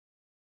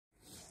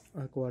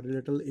A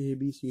quadrilateral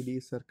ABCD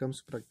is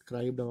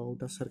circumscribed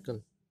about a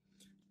circle.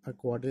 A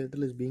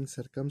quadrilateral is being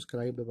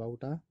circumscribed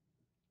about a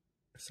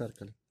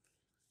circle.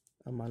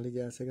 अब मान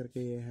लीजिए ऐसे करके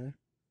ये है,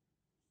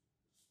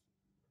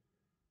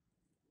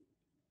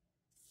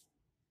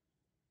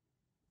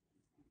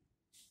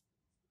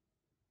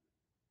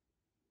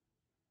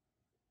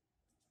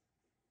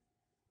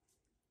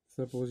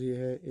 सपोज ये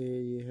है ए,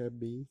 ये है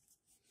बी,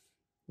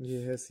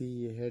 ये है सी,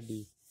 ये है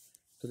डी.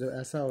 तो जब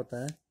ऐसा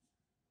होता है,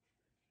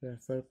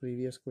 रेफर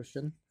प्रीवियस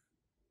क्वेश्चन,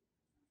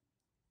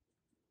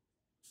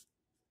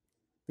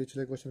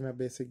 पिछले क्वेश्चन में आप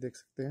बेसिक देख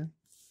सकते हैं.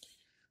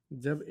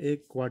 जब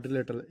एक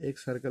क्वाड्रिलेटरल एक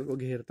सर्कल को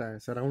घेरता है,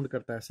 सराउंड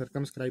करता है,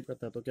 सर्कमस्क्राइब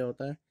करता है, तो क्या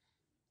होता है,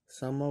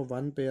 सम of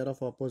one pair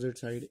of opposite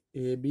side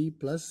A B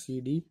plus C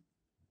D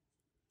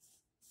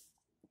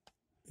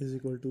is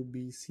equal to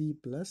B C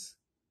plus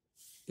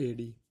A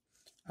D.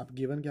 अब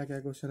गिवन क्या क्या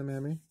है क्वेश्चन में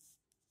हमें,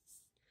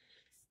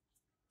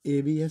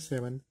 ए बी है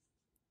 7,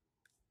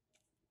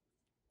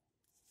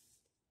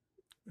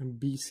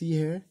 बी सी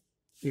है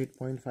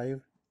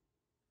 8.5,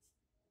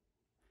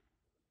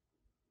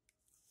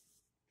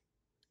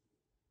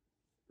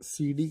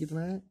 सी डी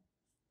कितना है,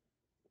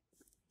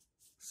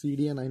 सी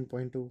डी है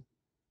 9.2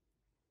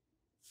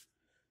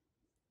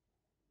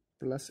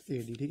 प्लस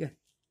ए डी. ठीक है,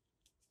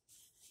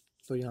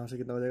 तो यहाँ से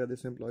कितना हो जाएगा,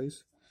 this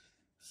employees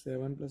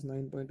 7 plus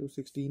 9.2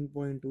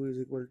 16.2 is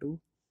equal to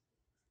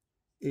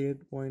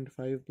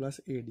 8.5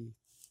 plus A D.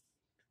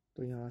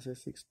 तो यहाँ से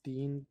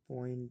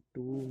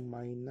 16.2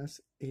 minus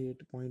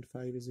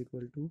 8.5 is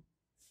equal to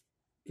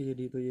A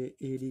D. तो ये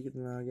ए डी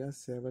कितना आ गया,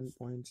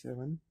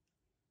 7.7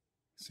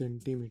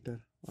 सेंटीमीटर.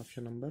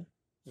 Option number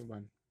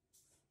 1.